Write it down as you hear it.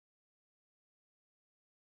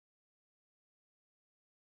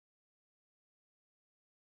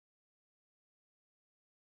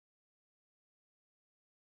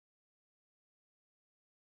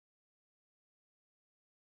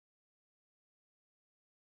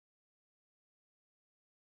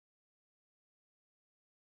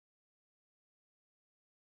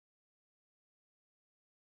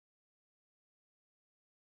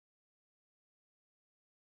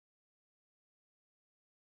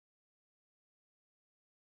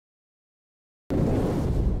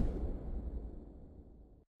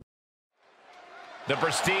The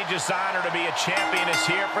prestigious honor to be a champion is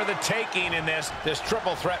here for the taking in this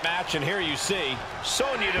triple threat match. And here you see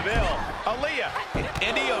Sonya Deville, Aaliyah,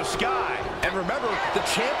 and Io Sky. And remember, the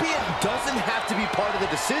champion doesn't have to be part of the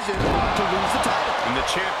decision to lose the title. And the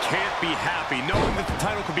champ can't be happy knowing that the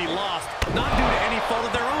title could be lost, not due to any fault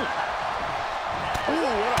of their own. Ooh,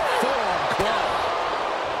 what a full-on club.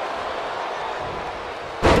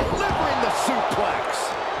 Delivering the suplex.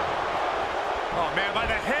 Oh, man, by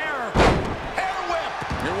the hair. Hair whip.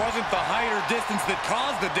 It wasn't the height or distance that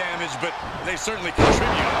caused the damage, but they certainly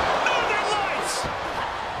contributed. Northern Lights.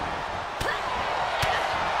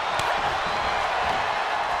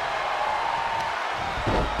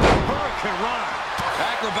 Hurricane Run.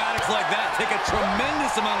 Acrobatics like that take a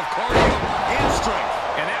tremendous amount of cardio and strength.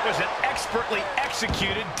 And that was an expertly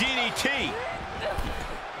executed DDT.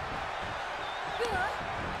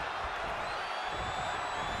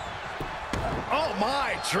 Oh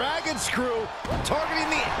my, dragon screw targeting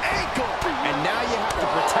the ankle. And now you have to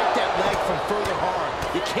protect that leg from further harm.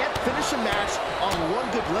 You can't finish a match on one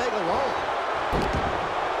good leg alone.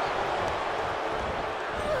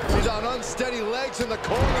 He's on unsteady legs in the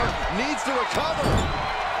corner, needs to recover.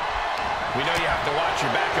 We know you have to watch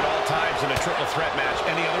your back at all times in a triple threat match.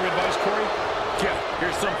 Any other advice, Corey? Yeah,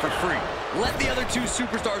 here's some for free. Let the other two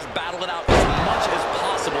superstars battle it out as much as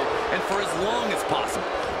possible and for as long as possible.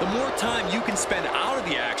 The more time you can spend out of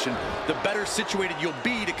the action, the better situated you'll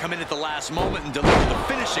be to come in at the last moment and deliver the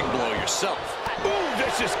finishing blow yourself. Ooh,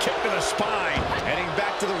 vicious kick to the spine. Heading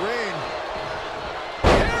back to the ring.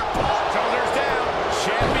 Shoulders down.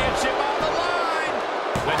 Championship on the line.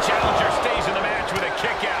 The challenger stays in the match with a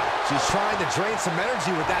kick out. She's trying to drain some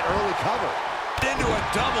energy with that early cover. Into a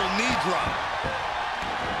double knee drop.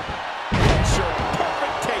 Sure,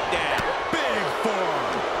 perfect takedown. Big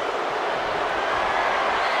form.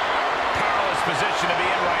 Powerless position to be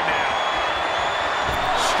in right now.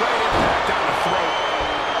 Straight impact down the throat.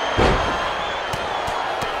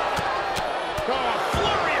 Oh, a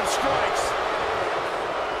flurry of strikes.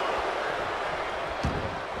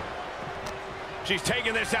 She's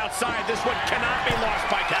taking this outside. This one cannot be lost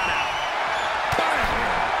by countout.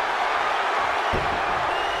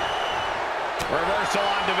 Reversal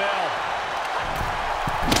on Deville.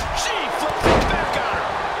 She flips it back on her.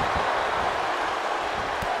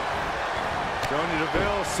 Sonya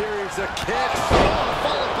Deville, series of kicks.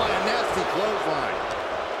 Followed by a nasty clothesline.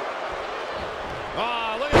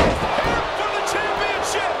 Look at this. Here for the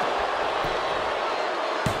championship.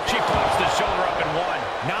 She pops the shoulder up and one.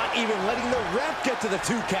 Not even letting the ref get to the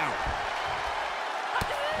 2 count.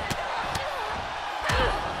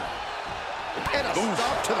 And a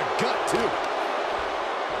stop to the gut, too.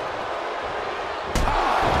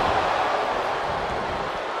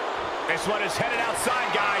 This one is headed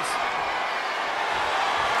outside, guys.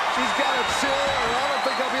 She's got a chair. I don't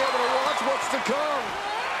think I'll be able to watch what's to come.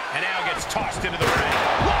 And now gets tossed into the ring.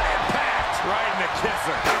 What impact! Right in the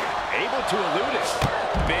kisser. Able to elude it.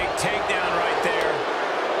 Big takedown right there.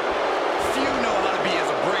 Few know how to be as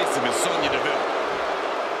abrasive as Sonya Deville.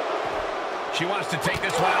 She wants to take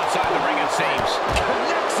this one outside the ring, it seems.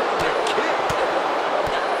 Connects on the kick.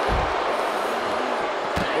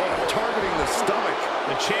 Oh, targeting the stomach.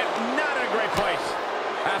 The champ not in a great place.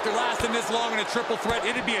 After lasting this long in a triple threat,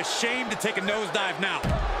 it'd be a shame to take a nosedive now.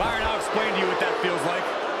 Byron, I'll explain to you what that feels like.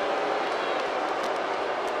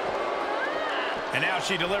 And now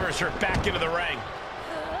she delivers her back into the ring.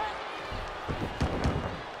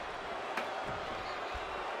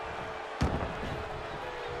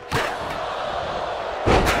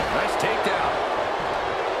 Nice takedown.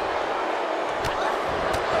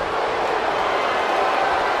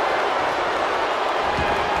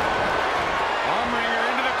 Armringer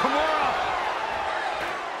into the Kimura.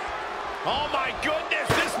 Oh my goodness,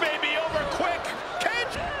 this may be over quick.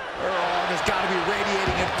 Her arm has got to be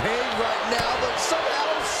radiating in pain right now, but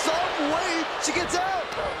somehow, some way, she gets out.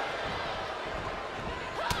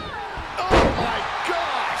 Oh my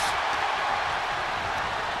gosh!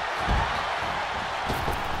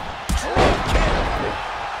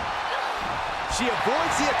 She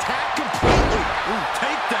avoids the attack completely. Ooh,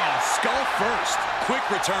 takedown, skull first. Quick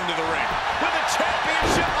return to the ring. With the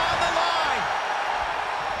championship on the line.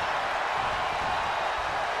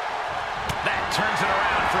 That turns it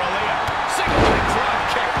around for Aaliyah. Single leg drop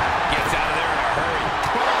kick. Gets out of there in a hurry.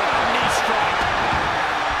 Oh, knee strike.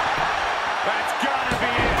 That's gotta be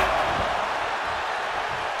it.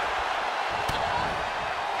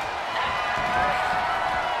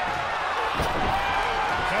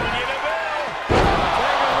 Sonya Deville.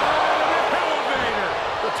 Elevator.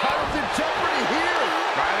 The title's in jeopardy here.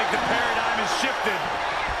 I think the paradigm has shifted.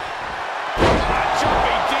 A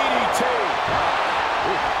jumping DDT.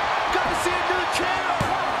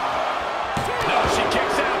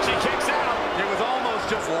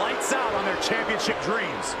 championship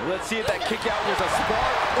dreams. Let's see if that kick out was a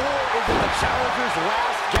spark, or is it the challenger's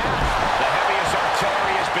last gasp? The heaviest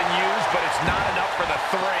artillery has been used, but it's not enough for the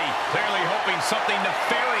three. Clearly hoping something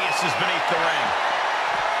nefarious is beneath the ring.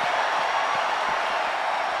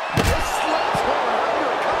 This slaps her under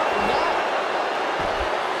a counter now.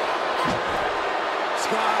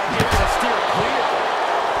 Scott gets a steer clear.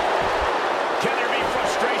 Can there be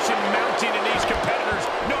frustration mounting in these competitors,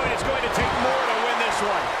 knowing it's going to take more to win this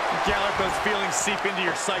one? You can't let those feelings seep into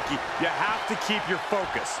your psyche. You have to keep your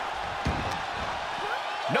focus.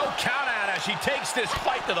 No count out as she takes this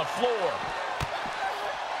fight to the floor.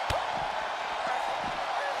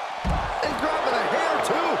 And grabbing a hair,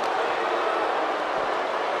 too.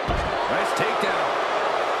 Nice takedown.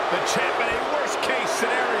 The champ in a worst-case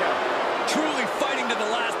scenario. Truly fighting to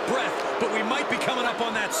the last breath, but we might be coming up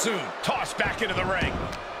on that soon. Tossed back into the ring.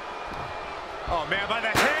 Oh, man, by the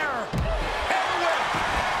hair. Hair whip.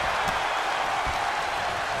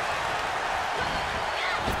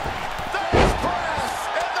 Third press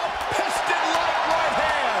and the piston-like right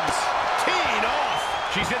hands. Teeing off.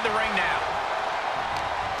 She's in the ring now.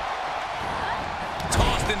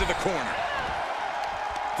 Tossed into the corner.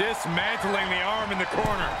 Dismantling the arm in the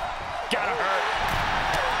corner. Gotta hurt.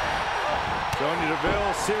 Sonya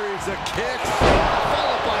Deville, series of kicks,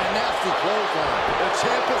 followed by a nasty clothesline. The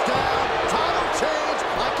champ is down. Title change.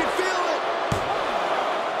 I can feel it.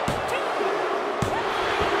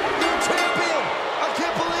 New champion. I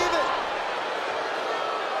can't believe it.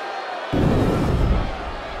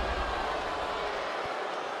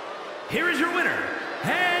 Here is your winner,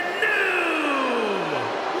 and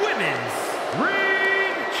new Women's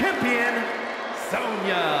Ring Champion,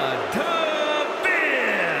 Sonya Deville.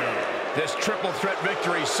 This triple threat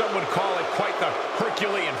victory, some would call it quite the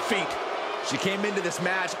Herculean feat. She came into this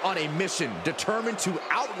match on a mission, determined to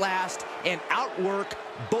outlast and outwork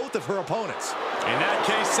both of her opponents. In that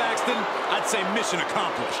case, Saxton, I'd say mission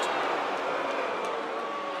accomplished.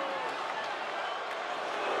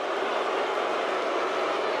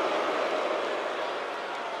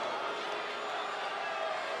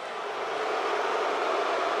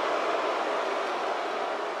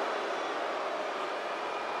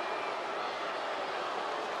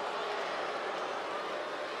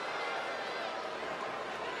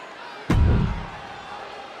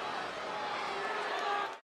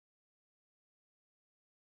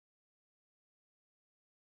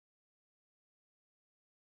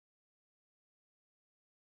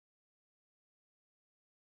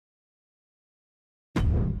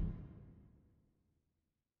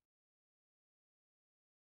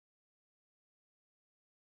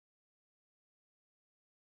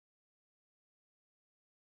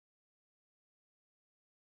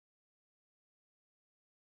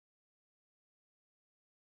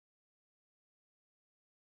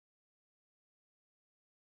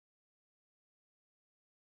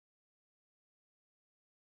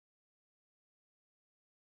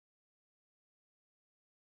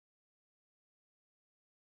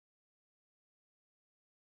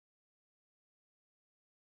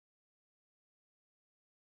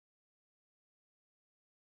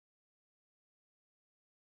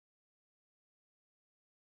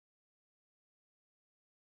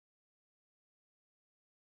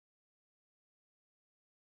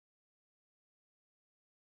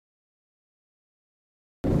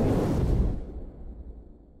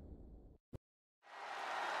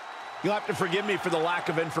 You'll have to forgive me for the lack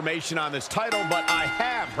of information on this title, but I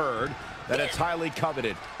have heard that it's highly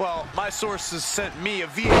coveted. Well, my sources sent me a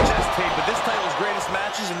VHS tape of this title's greatest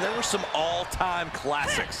matches, and there were some all-time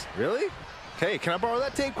classics. Really? Hey, can I borrow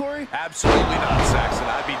that tape, Corey? Absolutely not, Saxon.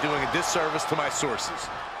 I'd be doing a disservice to my sources.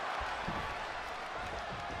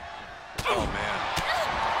 Oh, man.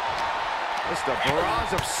 Just a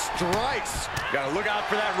barrage of strikes. Gotta look out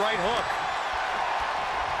for that right hook.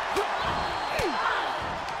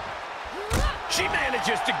 She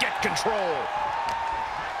manages to get control.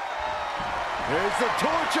 Here's the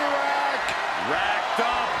torture rack. Racked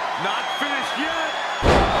up, not finished yet.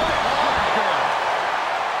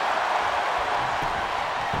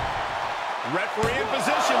 Referee in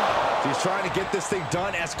position. She's trying to get this thing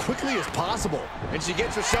done as quickly as possible. And she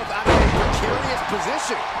gets herself out of a precarious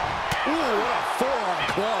position. Ooh, what a forearm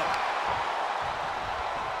club.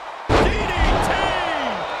 DDT!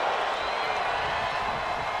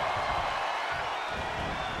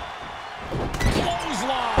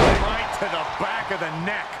 Clothesline. Right to the back of the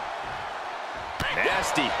neck.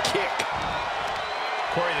 Nasty kick.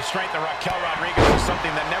 Corey, the strength of Raquel Rodriguez is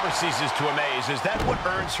something that never ceases to amaze. Is that what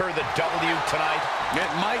earns her the W tonight? It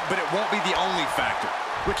might, but it won't be the only factor.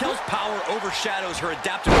 Raquel's power overshadows her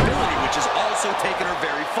adaptability, which has also taken her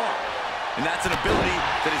very far. and that's an ability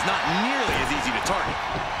that is not nearly as easy to target.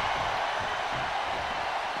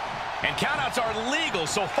 And countouts are legal,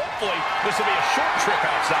 so hopefully this will be a short trip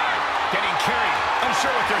outside. Getting carried, unsure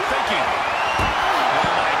what they're thinking.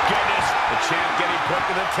 Oh my goodness, the champ getting put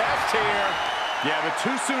to the test here. Yeah, but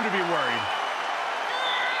too soon to be worried.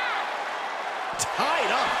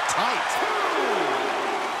 Tied up tight.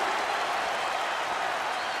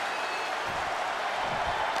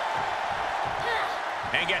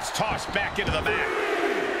 And gets tossed back into the mat.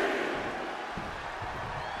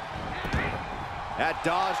 That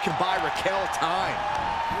dodge can buy Raquel time.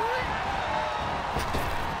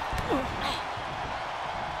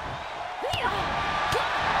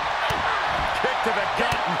 Kick to the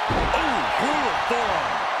gut. Ooh, brutal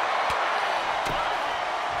forearm.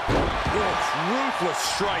 Ruthless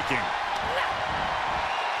striking.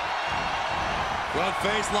 Front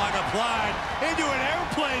face lock applied into an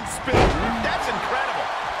airplane spin. That's incredible.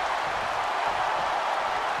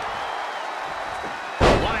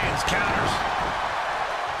 Lions counters.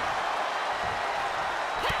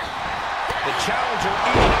 The challenger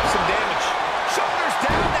eating up some damage. Shoulders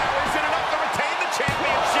down now. Is it enough to retain the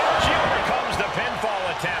championship? She overcomes the pinfall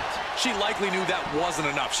attempt. She likely knew that wasn't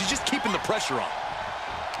enough. She's just keeping the pressure on.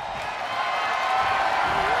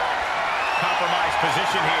 Compromised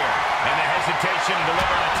position here. And the hesitation to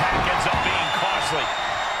deliver an attack ends up being costly.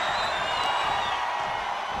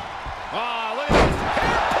 Oh, look at this.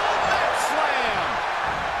 Hair pull leg slam.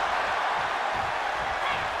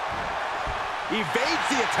 Evades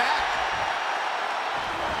the attack.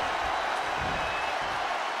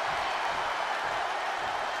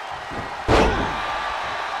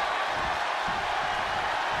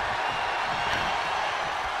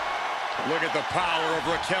 Look at the power of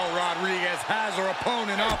Raquel Rodriguez. Has her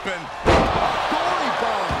opponent up and Gory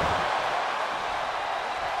bomb.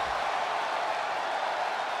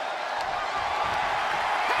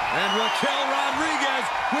 And Raquel Rodriguez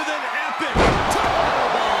with an epic tornado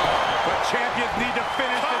bomb. But champions need to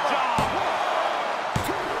finish the job.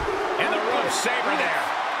 And the rope saver there.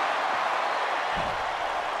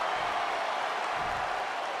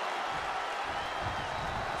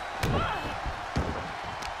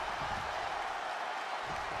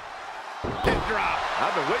 Hip drop.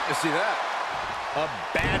 I've been waiting to see that. A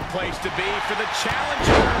bad place to be for the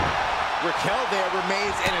challenger. Raquel there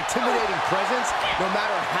remains an intimidating presence no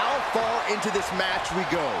matter how far into this match we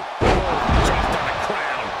go. Dropped on the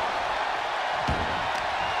crown.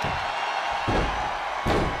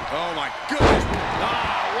 Oh my goodness.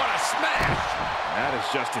 Ah, what a smash. That is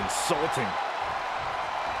just insulting.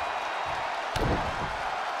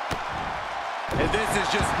 And this is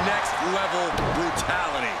just next level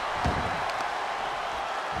brutality.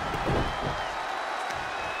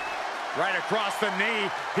 Right across the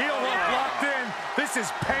knee. Heel hook locked in. This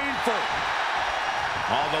is painful.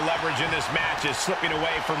 All the leverage in this match is slipping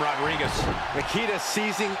away from Rodriguez. Nikita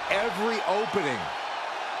seizing every opening.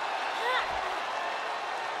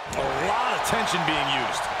 A lot of tension being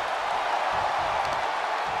used.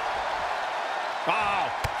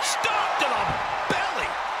 Oh, stop to the belly.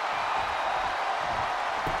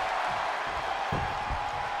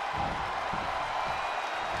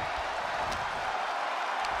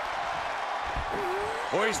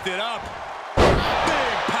 Hoisted up.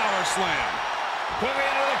 Big power slam. Moving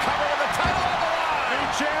into the cover with the title on the line. New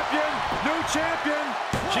champion. New champion.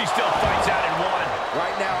 She still fights out in one.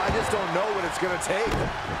 Right now, I just don't know what it's going to take.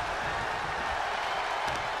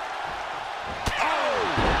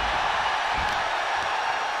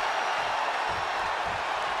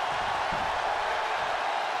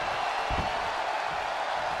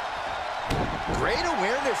 Great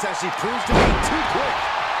awareness as she proves to be too quick.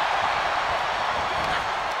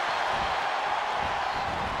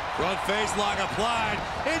 Front face lock applied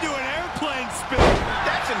into an airplane spin.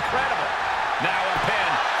 That's incredible. Now a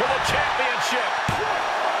pin for the championship.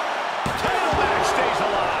 Title match stays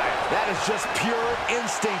alive. That is just pure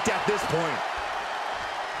instinct at this point.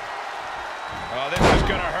 Oh, this is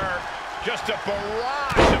going to hurt. Just a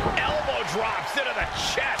barrage of elbow drops into the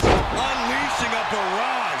chest. Unleashing a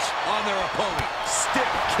barrage on their opponent. Stiff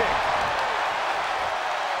kick.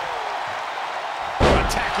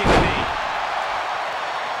 Attacking the knee.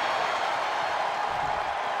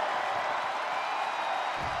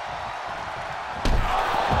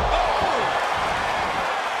 Oh!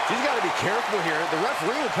 She's got to be careful here. The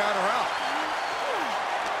referee will count her out.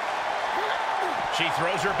 She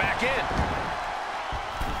throws her back in.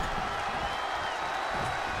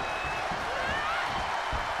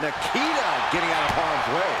 Nikita getting out of harm's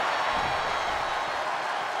way.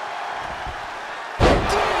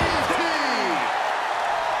 DDT!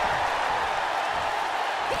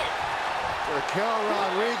 Raquel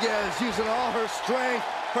Rodriguez using all her strength,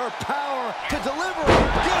 her power to deliver.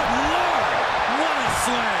 Good Lord! What a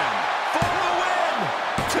slam! For the win!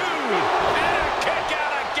 2, and a kick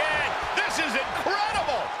out again! This is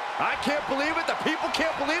incredible! I can't believe it. The people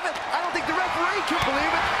can't believe it. I don't think the referee can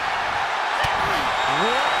believe it.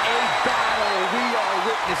 What a battle we are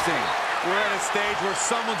witnessing. We're at a stage where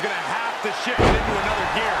someone's going to have to shift it into another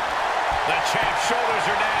gear. The champ's shoulders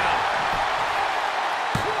are down.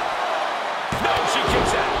 No, she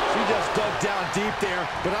kicks out. She just dug down deep there,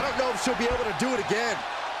 but I don't know if she'll be able to do it again.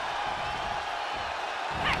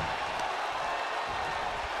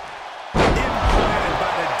 Implanted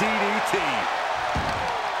by the DDT.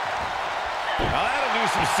 Now that'll do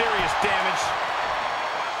some serious damage.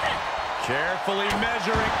 Carefully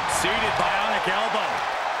measuring. Seated bionic elbow.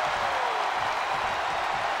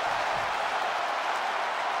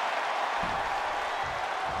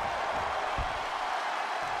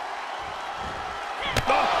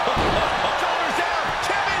 Shoulders down.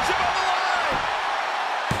 Championship on the line.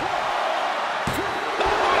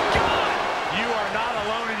 Oh, my God. You are not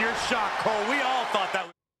alone in your shock, Cole. We all thought that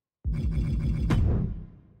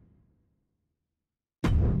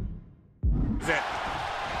was it.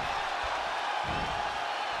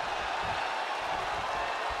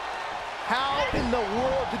 How in the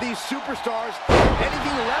world do these superstars have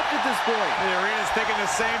anything left at this point? The arena's thinking the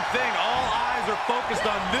same thing. All eyes are focused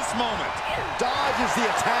on this moment. Dodges the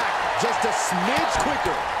attack just a smidge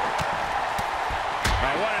quicker.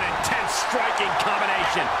 Oh, what an intense striking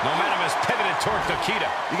combination. Momentum has pivoted towards Nikita.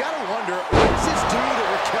 You gotta wonder, what does this do to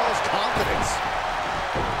Raquel's confidence?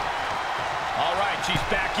 All right, she's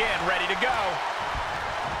back in, ready to go.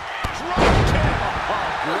 Drop kick. Oh,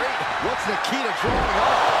 great. What's Nikita drawing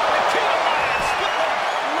up? Nikita Lyons, split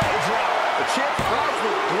leg drop. The champ's eyes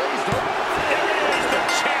were glazed over. There it is, the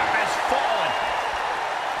champ has fallen.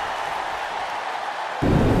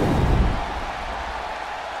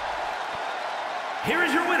 Here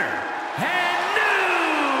is your winner, and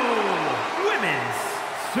new Women's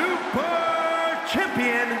Super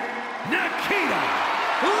Champion, Nikita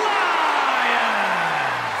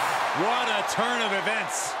Lyons! What a turn of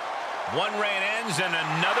events. One reign ends and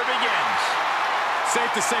another begins.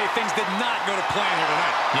 Safe to say things did not go to plan here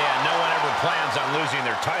tonight. Yeah, no one ever plans on losing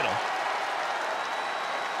their title.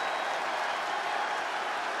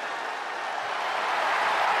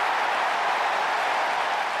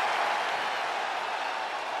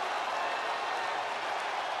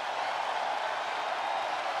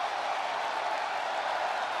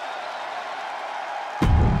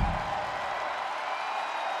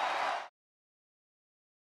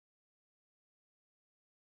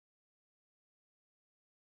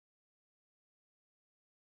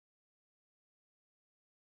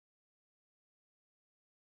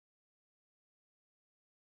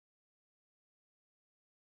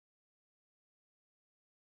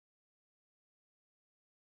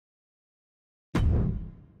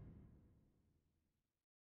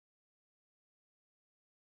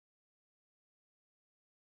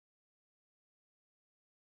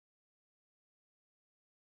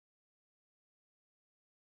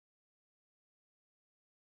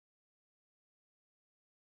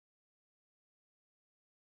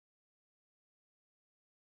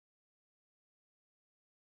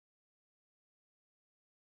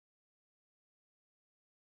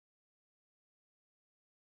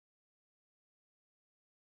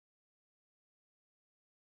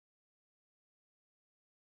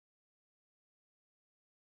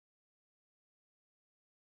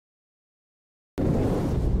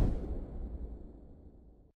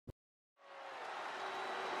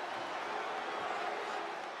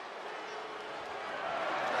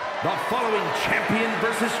 The following champion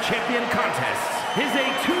versus champion contest is a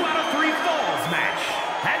 2 out of 3 falls match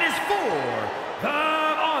and is for the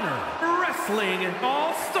Honor Wrestling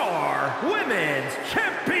All-Star Women's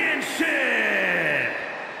Championship.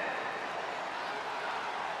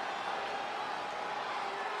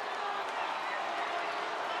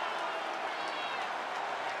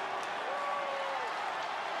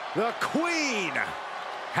 The Queen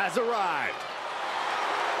has arrived.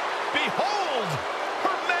 Behold,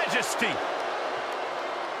 Her Majesty.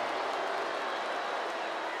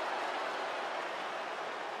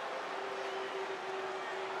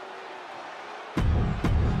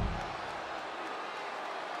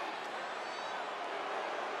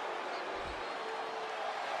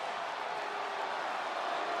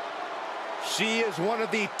 She is one of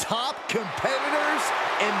the top competitors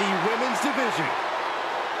in the women's division.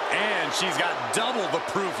 And she's got double the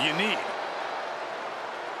proof you need.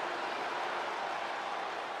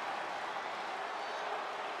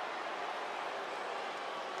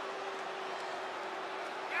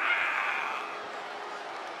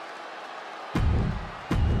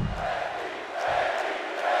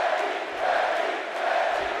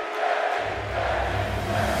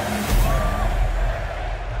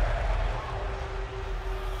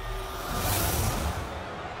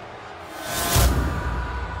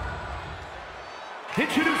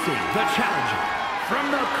 Introducing the challenger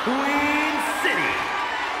from the Queen City,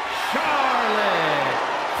 Charlotte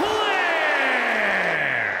Flair.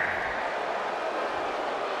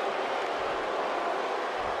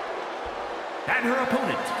 And her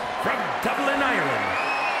opponent from Dublin, Ireland,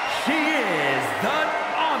 she is the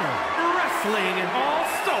Honor Wrestling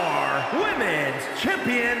All-Star Women's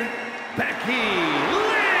Champion, Becky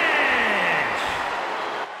Lynch.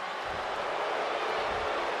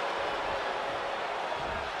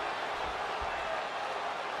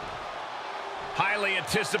 Highly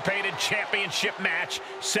anticipated championship match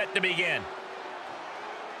set to begin.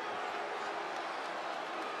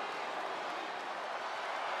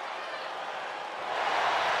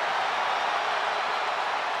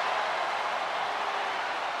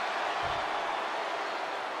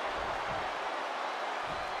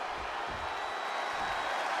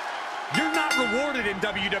 You're not rewarded in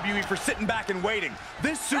WWE for sitting back and waiting.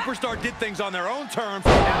 This superstar did things on their own terms,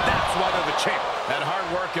 and that's why they're the champ. That hard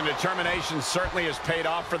work and determination certainly has paid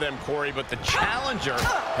off for them, Corey, but the challenger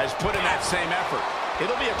has put in that same effort.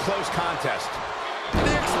 It'll be a close contest.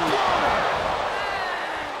 The Exploder!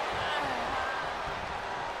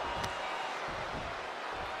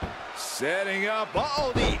 Setting up,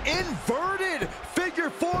 uh-oh, the inverted figure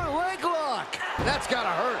four leg lock. That's gotta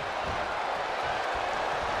hurt.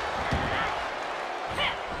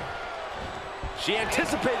 She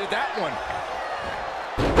anticipated that one.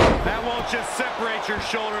 That won't just separate your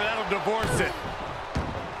shoulder, that'll divorce it.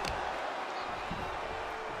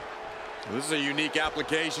 This is a unique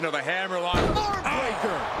application of a hammerlock. Arm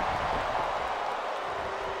breaker.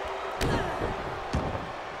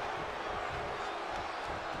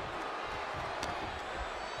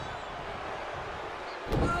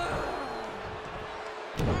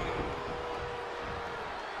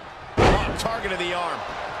 Target of the arm.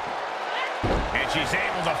 And she's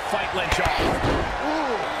able to fight Lynch off.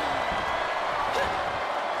 Ooh.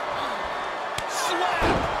 Slap!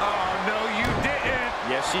 Oh, no, you didn't.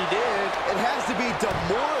 Yes, she did. It has to be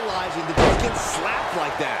demoralizing to just get slapped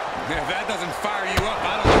like that. If that doesn't fire you up,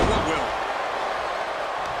 I don't know what will.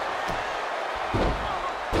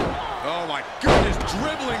 Oh, my goodness,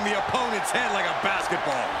 dribbling the opponent's head like a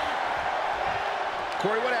basketball.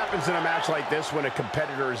 Corey, what happens in a match like this when a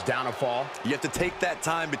competitor is down a fall? You have to take that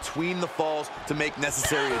time between the falls to make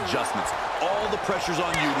necessary adjustments. All the pressure's on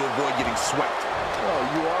you to avoid getting swept. Oh,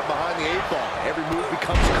 you are behind the 8 ball. Every move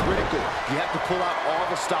becomes critical. You have to pull out all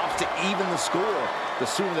the stops to even the score. The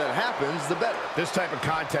sooner that happens, the better. This type of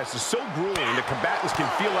contest is so grueling, the combatants can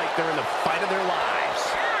feel like they're in the fight of their lives.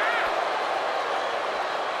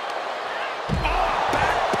 Oh,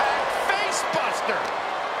 backpack face buster!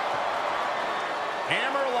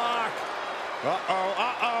 Hammerlock. Uh-oh,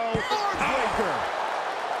 uh-oh. Arm breaker.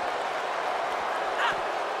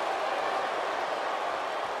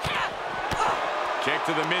 Kick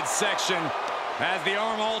to the midsection. Has the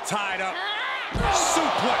arm all tied up.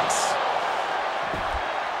 Suplex.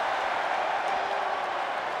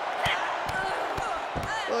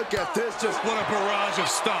 Look at this, just What a barrage of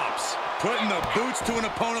stomps. Putting the boots to an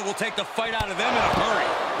opponent will take the fight out of them in a hurry.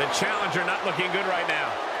 The challenger not looking good right now.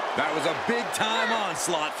 That was a big-time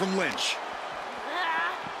onslaught from Lynch.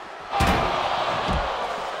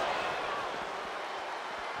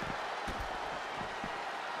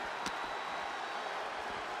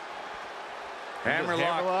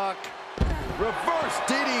 hammerlock. Reverse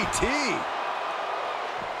DDT.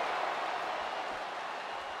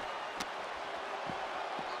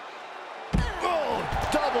 Oh,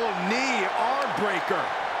 double knee arm breaker.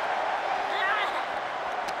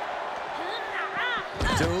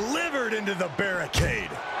 Delivered into the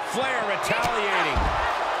barricade. Flair retaliating.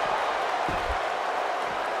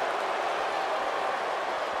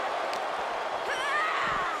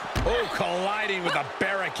 Oh, colliding with a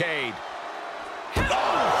barricade. Oh,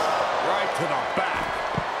 right to the back.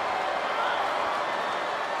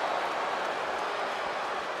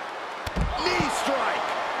 Knee strike.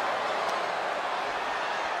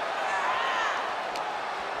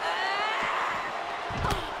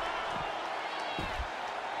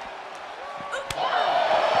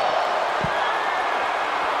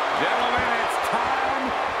 Gentlemen, it's time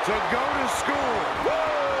to go to school.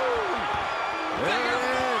 There it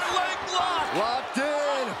is. Leg lock. Locked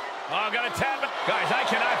in. Oh, got to tap it. Guys, I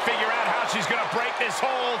cannot figure out how she's going to break this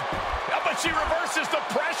hold. But she reverses the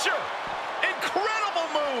pressure. Incredible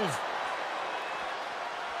move.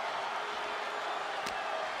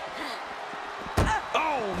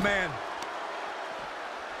 Oh, man.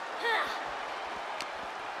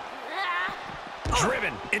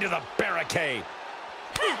 Driven into the barricade.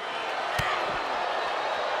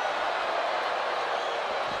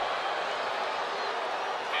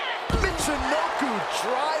 Michinoku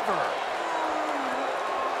driver.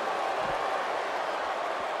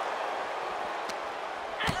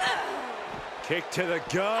 Kick to the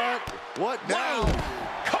gut. What now?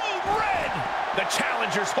 Code red! The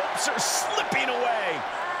challenger's hopes are slipping away.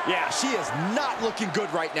 Yeah, she is not looking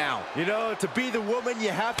good right now. You know, to be the woman, you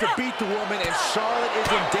have to beat the woman, and Charlotte is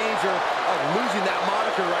in danger of losing that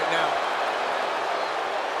moniker right now.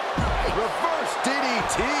 Reverse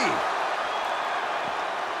DDT.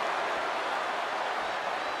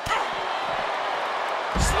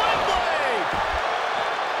 Sling blade!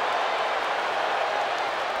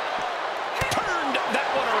 Turned that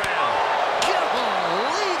one around.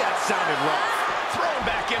 Golly, that sounded rough. Thrown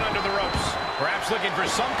back in under the ropes. Perhaps looking for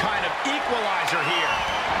some kind of equalizer here.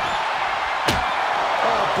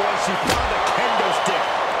 Oh, boy, she found a kendo stick.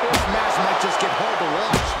 This match might just get hard to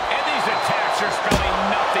watch. And these attacks are spelling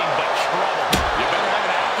nothing but trouble. You better have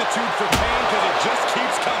an aptitude for pain because it just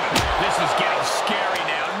keeps coming. This is getting scary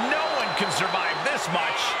now. No one can survive this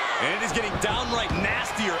much. And it is getting downright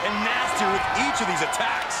nastier and nastier with each of these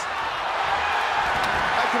attacks.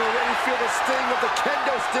 I can already feel the sting of the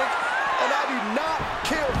kendo stick, and I do not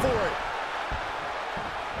care for it.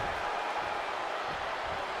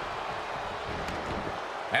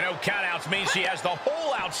 And no countouts means she has the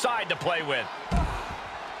whole outside to play with.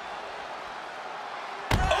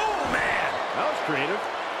 Oh, man! That was creative.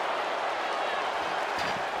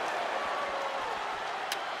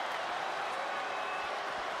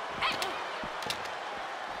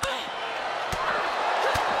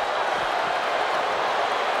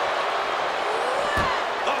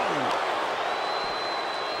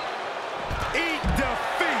 Eat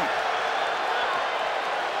defeat.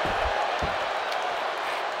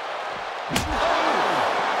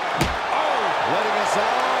 Letting us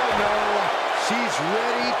all know she's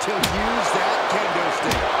ready to use that kendo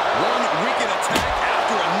stick. One wicked attack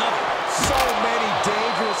after another. So many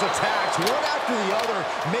dangerous attacks, one after the other,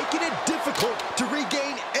 making it difficult to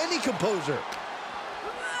regain any composure.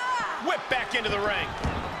 Whip back into the ring.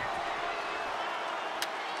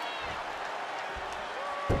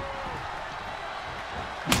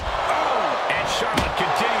 And Charlotte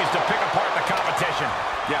continues to pick apart the competition.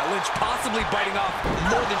 Yeah, Lynch possibly biting off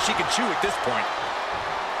more than she can chew at this point.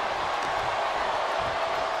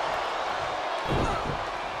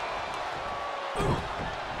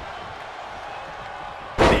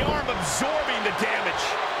 The arm absorbing the damage.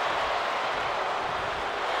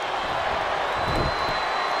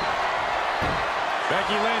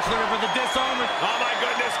 Becky Lynch looking for the disarmament. Oh my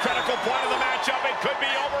goodness, critical point of the matchup. It could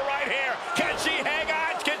be over right here. Can she hang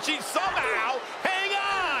on? Can she somehow hang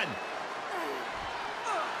on?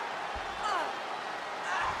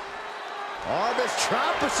 Arm is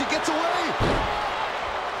trapped, but she gets away.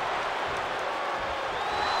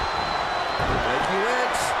 Becky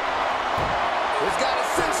Lynch has got a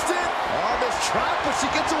cinched in. Arm is trapped, but she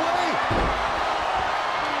gets away.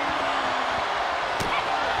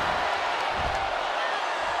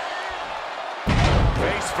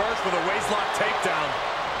 Face first with a waistlock takedown.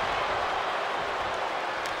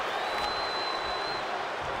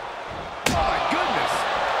 Oh my goodness.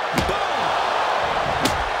 Boom!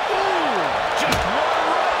 Ooh, just one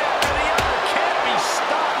right after the other. Can't be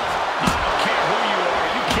stopped. I don't care who you are.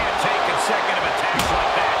 You can't take consecutive attacks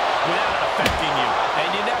like that without it affecting you. And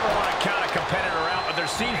you never want to count a competitor out, but there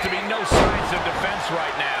seems to be no signs of defense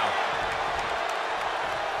right now.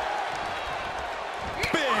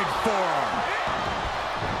 Big forearm.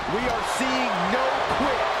 We are seeing no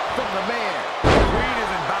quit from the man. Queen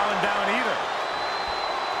isn't bowing down either.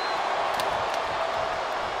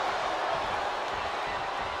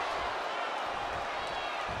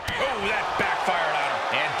 Oh, that backfired on her.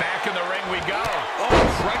 And back in the ring we go. Oh,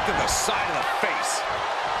 right to the side of the face.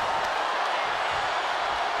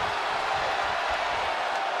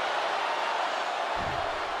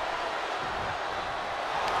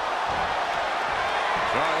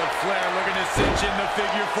 Charlotte Flair looking to cinch in the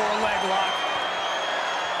figure 4 leg lock.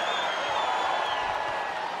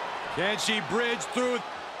 Can she bridge through?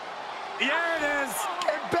 Yeah, it is.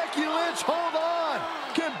 Can Becky Lynch hold on?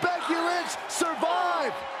 Can Becky Lynch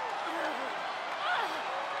survive?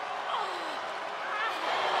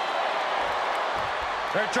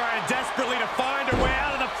 They're trying desperately to find a way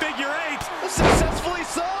out of the figure 8. Successfully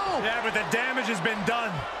so. Yeah, but the damage has been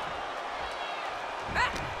done.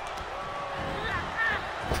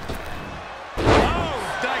 Oh,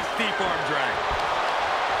 nice deep arm drag.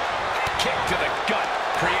 Kick to the gut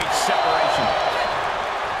creates separation.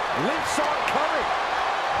 Lynch saw it coming.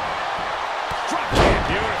 Drop kick.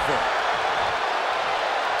 Beautiful.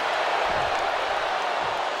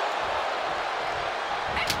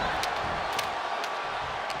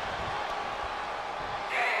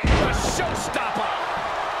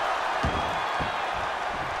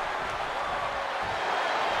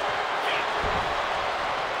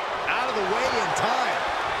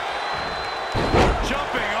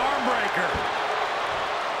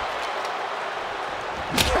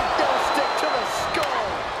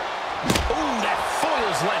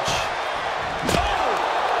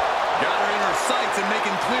 and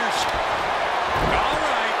making clear. All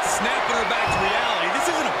right, snapping her back to reality.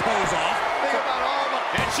 This isn't a pose-off. Think about all the...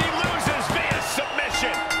 And she loses via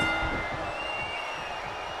submission.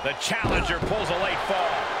 The challenger pulls a late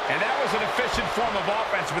fall. And that was an efficient form of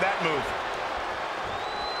offense with that move.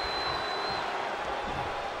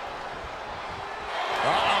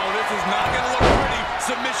 Uh-oh, this is not going to look pretty.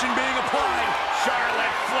 Submission being applied.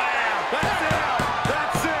 Charlotte Flair. That's it.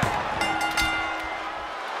 That's it.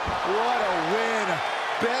 What a win.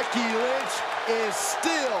 Becky Lynch is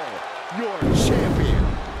still your champion.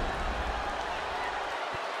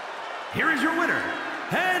 Here is your winner,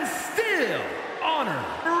 and still Honor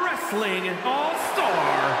Wrestling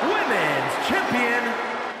All-Star Women's Champion,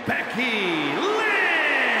 Becky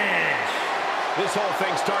Lynch. This whole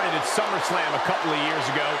thing started at SummerSlam a couple of years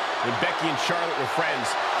ago when Becky and Charlotte were friends.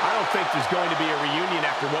 I don't think there's going to be a reunion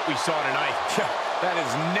after what we saw tonight. That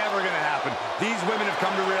is never going to happen. These women have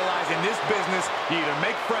come to realize in this business, you either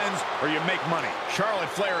make friends or you make money. Charlotte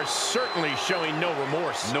Flair is certainly showing no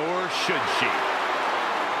remorse. Nor should she.